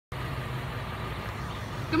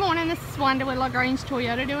Good morning, this is Wanda with LaGrange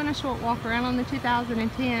Toyota doing a short walk around on the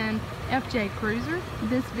 2010 FJ Cruiser.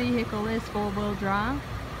 This vehicle is four-wheel drive.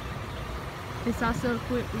 It's also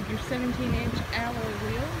equipped with your 17-inch alloy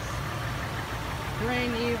wheels,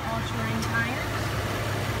 brand new all-terrain tires.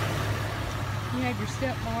 You have your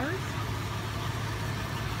step bars,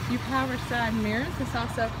 your power side mirrors. It's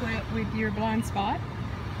also equipped with your blind spot,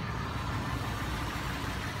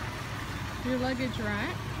 your luggage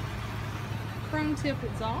rack, chrome tip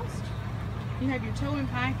exhaust. You have your towing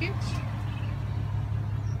package,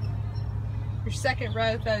 your second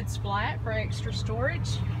row folds flat for extra storage,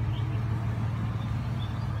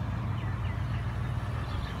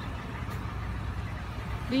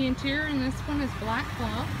 the interior in this one is black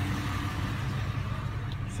cloth.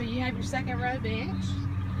 So you have your second row bench,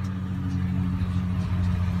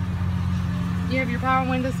 you have your power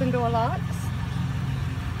windows and door locks.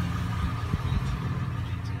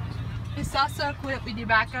 It's also equipped with your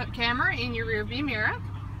backup camera and your rear view mirror.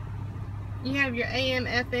 You have your AM,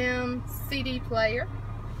 FM, CD player,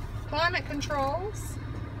 climate controls,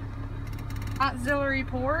 auxiliary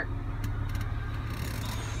port,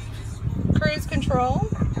 cruise control.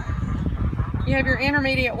 You have your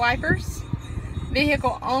intermediate wipers.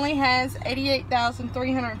 Vehicle only has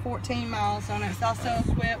 88,314 miles on it. It's also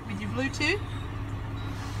equipped with your Bluetooth.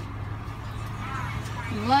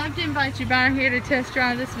 Love to invite you by here to test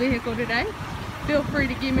drive this vehicle today. Feel free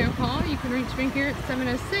to give me a call. You can reach me here at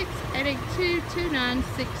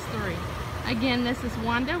 706-882-2963. Again, this is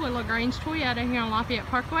Wanda with LaGrange Toyota here on Lafayette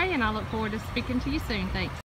Parkway, and I look forward to speaking to you soon. Thanks.